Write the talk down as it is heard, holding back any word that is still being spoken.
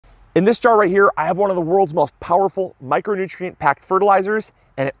In this jar right here, I have one of the world's most powerful micronutrient packed fertilizers,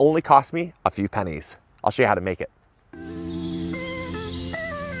 and it only cost me a few pennies. I'll show you how to make it.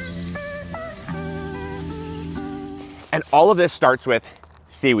 And all of this starts with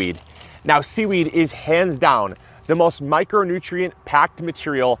seaweed. Now, seaweed is hands down the most micronutrient packed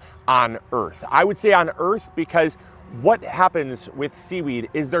material on Earth. I would say on Earth because what happens with seaweed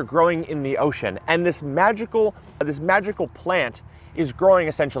is they're growing in the ocean, and this magical plant is growing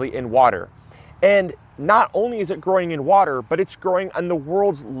essentially in water. And not only is it growing in water, but it's growing on the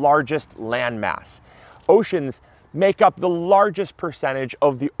world's largest landmass. Oceans make up the largest percentage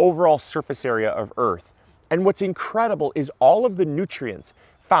of the overall surface area of Earth. And what's incredible is all of the nutrients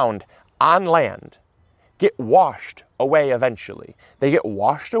found on land get washed away eventually. They get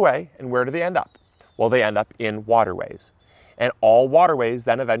washed away, and where do they end up? Well, they end up in waterways. And all waterways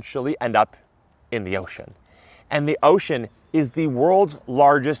then eventually end up in the ocean. And the ocean is the world's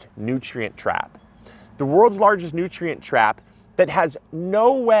largest nutrient trap. The world's largest nutrient trap that has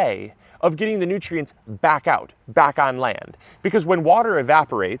no way of getting the nutrients back out, back on land. Because when water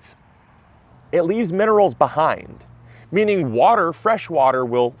evaporates, it leaves minerals behind, meaning water, fresh water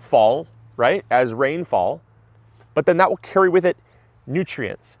will fall, right, as rainfall, but then that will carry with it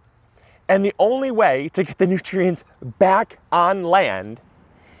nutrients. And the only way to get the nutrients back on land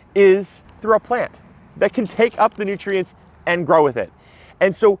is through a plant that can take up the nutrients and grow with it.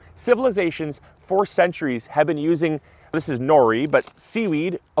 And so civilizations for centuries have been using, this is nori, but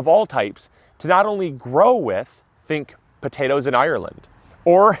seaweed of all types, to not only grow with, think potatoes in Ireland,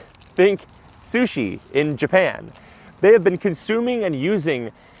 or think sushi in Japan. They have been consuming and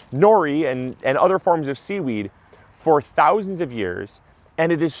using nori and other forms of seaweed for thousands of years,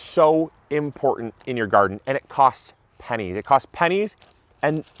 and it is so important in your garden, and it costs pennies. It costs pennies,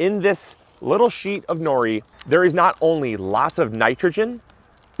 and in this little sheet of nori, there is not only lots of nitrogen,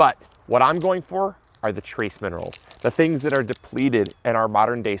 but what I'm going for are the trace minerals, the things that are depleted in our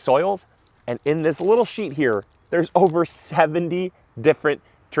modern day soils. And in this little sheet here, there's over 70 different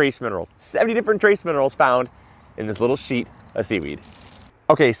trace minerals, 70 different trace minerals found in this little sheet of seaweed.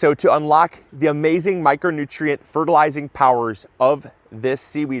 Okay, so to unlock the amazing micronutrient fertilizing powers of this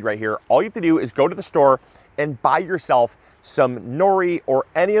seaweed right here, all you have to do is go to the store and buy yourself some nori or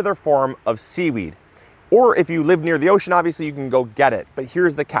any other form of seaweed. Or if you live near the ocean, obviously you can go get it. But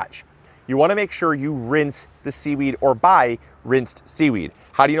here's the catch. You want to make sure you rinse the seaweed or buy rinsed seaweed.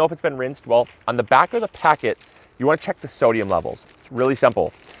 How do you know if it's been rinsed? Well, on the back of the packet, you want to check the sodium levels. It's really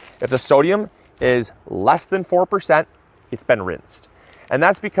simple. If the sodium is less than 4%, it's been rinsed. And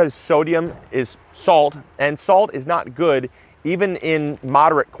that's because sodium is salt, and salt is not good even in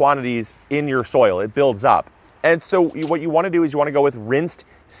moderate quantities in your soil. It builds up. And so what you want to do is you want to go with rinsed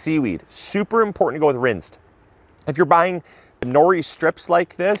seaweed. Super important to go with rinsed. If you're buying nori strips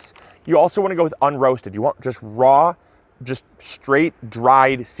like this, you also want to go with unroasted. You want just raw, just straight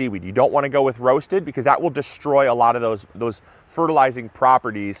dried seaweed. You don't want to go with roasted because that will destroy a lot of those fertilizing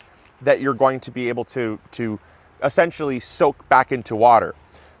properties that you're going to be able to essentially soak back into water.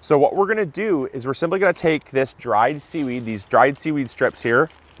 So what we're going to do is we're simply going to take this dried seaweed, these dried seaweed strips here.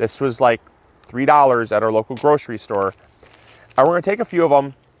 This was like $3 at our local grocery store. And we're going to take a few of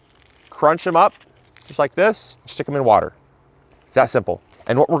them, crunch them up just like this, stick them in water. It's that simple.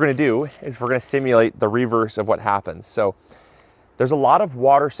 And what we're going to do is we're going to simulate the reverse of what happens. So there's a lot of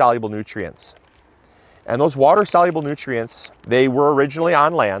water-soluble nutrients. And those water-soluble nutrients, they were originally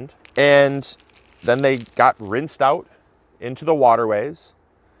on land, and then they got rinsed out into the waterways.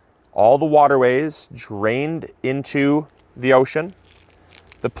 All the waterways drained into the ocean.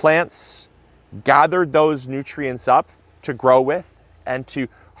 The plants gathered those nutrients up to grow with and to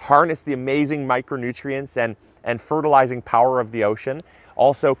harness the amazing micronutrients and fertilizing power of the ocean.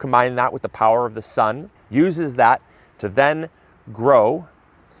 Also combine that with the power of the sun, uses that to then grow,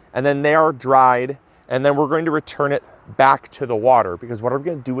 and then they are dried, and then we're going to return it back to the water. Because what are we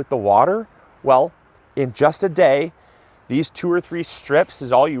going to do with the water? Well, in just a day, these 2 or 3 strips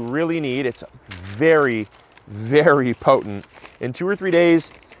is all you really need. It's very, very potent. In 2 or 3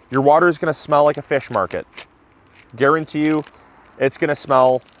 days, your water is going to smell like a fish market. Guarantee you, it's going to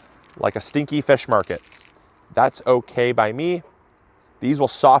smell like a stinky fish market. That's okay by me. These will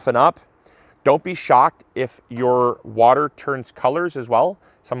soften up. Don't be shocked if your water turns colors as well.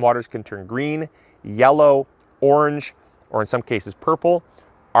 Some waters can turn green, yellow, orange, or in some cases purple.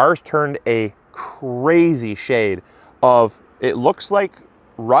 Ours turned a crazy shade of, it looks like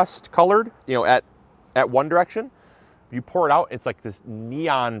rust colored, you know, at one direction. You pour it out, it's like this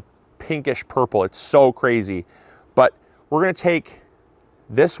neon pinkish purple. It's so crazy. But we're going to take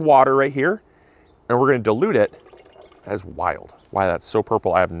this water right here and we're going to dilute it. That is wild. Why that's so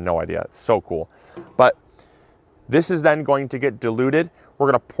purple, I have no idea. It's so cool. But this is then going to get diluted. We're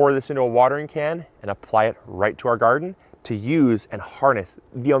gonna pour this into a watering can and apply it right to our garden to use and harness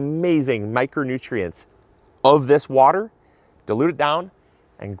the amazing micronutrients of this water, dilute it down,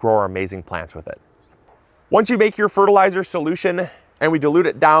 and grow our amazing plants with it. Once you make your fertilizer solution and we dilute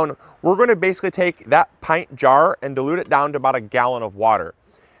it down, we're gonna basically take that pint jar and dilute it down to about a gallon of water.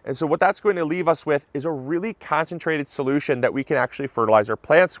 And so what that's going to leave us with is a really concentrated solution that we can actually fertilize our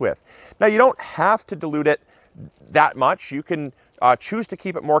plants with. Now, you don't have to dilute it that much. You can choose to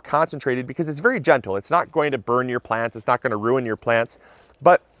keep it more concentrated because it's very gentle. It's not going to burn your plants. It's not going to ruin your plants,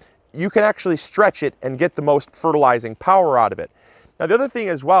 but you can actually stretch it and get the most fertilizing power out of it. Now, the other thing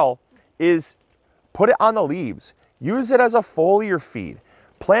as well is put it on the leaves. Use it as a foliar feed.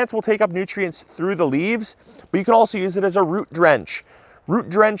 Plants will take up nutrients through the leaves, but you can also use it as a root drench. Root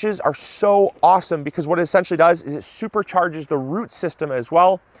drenches are so awesome because what it essentially does is it supercharges the root system as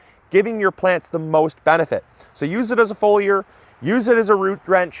well, giving your plants the most benefit. So use it as a foliar, use it as a root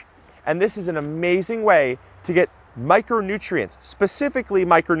drench, and this is an amazing way to get micronutrients, specifically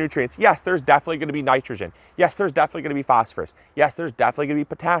micronutrients. Yes, there's definitely going to be nitrogen. Yes, there's definitely going to be phosphorus. Yes, there's definitely going to be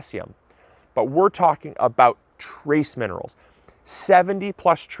potassium. But we're talking about trace minerals, 70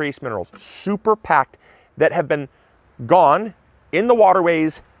 plus trace minerals, super packed, that have been gone in the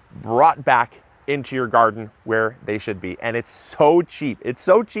waterways, brought back into your garden where they should be. And it's so cheap. It's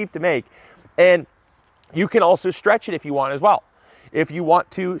so cheap to make. And you can also stretch it if you want as well. If you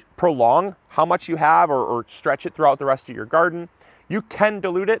want to prolong how much you have or stretch it throughout the rest of your garden, you can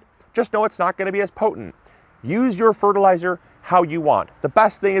dilute it. Just know it's not going to be as potent. Use your fertilizer how you want. The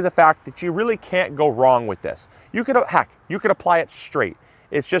best thing is the fact that you really can't go wrong with this. You could, heck, you could apply it straight.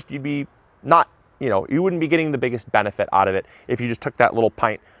 It's just you'd be not, you wouldn't be getting the biggest benefit out of it if you just took that little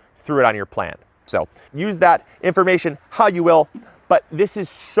pint, threw it on your plant. So use that information how you will, but this is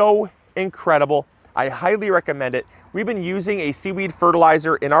so incredible. I highly recommend it. We've been using a seaweed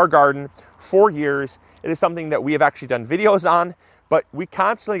fertilizer in our garden for years. It is something that we have actually done videos on, but we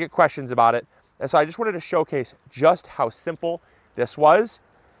constantly get questions about it. And so I just wanted to showcase just how simple this was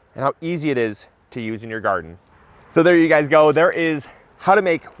and how easy it is to use in your garden. So there you guys go. There is how to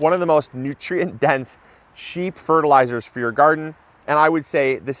make one of the most nutrient dense, cheap fertilizers for your garden. And I would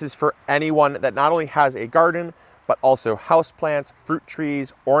say this is for anyone that not only has a garden, but also houseplants, fruit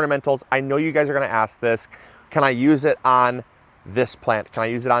trees, ornamentals. I know you guys are gonna ask this. Can I use it on this plant? Can I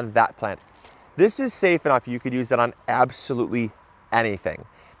use it on that plant? This is safe enough. You could use it on absolutely anything.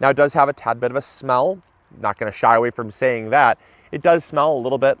 Now, it does have a tad bit of a smell. I'm not gonna shy away from saying that. It does smell a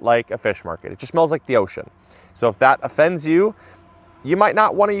little bit like a fish market. It just smells like the ocean. So if that offends you, you might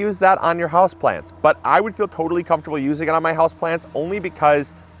not wanna use that on your houseplants, but I would feel totally comfortable using it on my houseplants only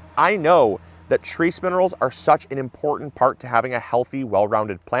because I know that trace minerals are such an important part to having a healthy,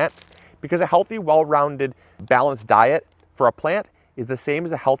 well-rounded plant, because a healthy, well-rounded, balanced diet for a plant is the same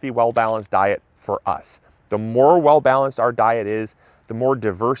as a healthy, well-balanced diet for us. The more well-balanced our diet is, the more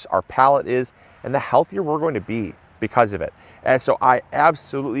diverse our palate is, and the healthier we're going to be because of it. And so I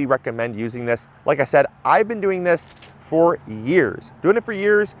absolutely recommend using this. Like I said, I've been doing this for years, doing it for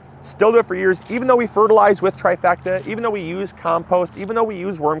years, still do it for years, even though we fertilize with trifecta, even though we use compost, even though we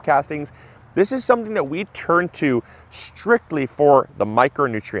use worm castings. This is something that we turn to strictly for the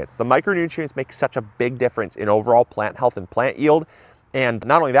micronutrients. The micronutrients make such a big difference in overall plant health and plant yield. And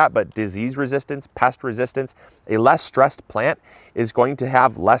not only that, but disease resistance, pest resistance. A less stressed plant is going to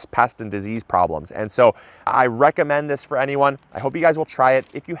have less pest and disease problems. And so I recommend this for anyone. I hope you guys will try it.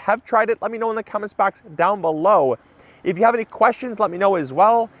 If you have tried it, let me know in the comments box down below. If you have any questions, let me know as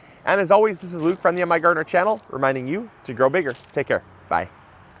well. And as always, this is Luke from the My Gardener channel, reminding you to grow bigger. Take care. Bye.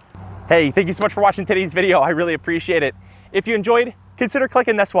 Hey, thank you so much for watching today's video. I really appreciate it. If you enjoyed, consider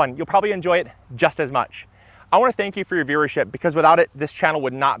clicking this one. You'll probably enjoy it just as much. I want to thank you for your viewership because without it, this channel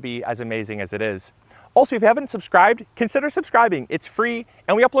would not be as amazing as it is. Also, if you haven't subscribed, consider subscribing. It's free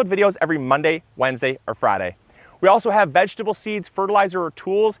and we upload videos every Monday, Wednesday, or Friday. We also have vegetable seeds, fertilizer, or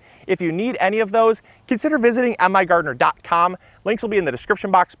tools. If you need any of those, consider visiting mygardener.com. Links will be in the description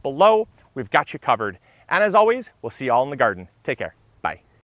box below. We've got you covered. And as always, we'll see you all in the garden. Take care.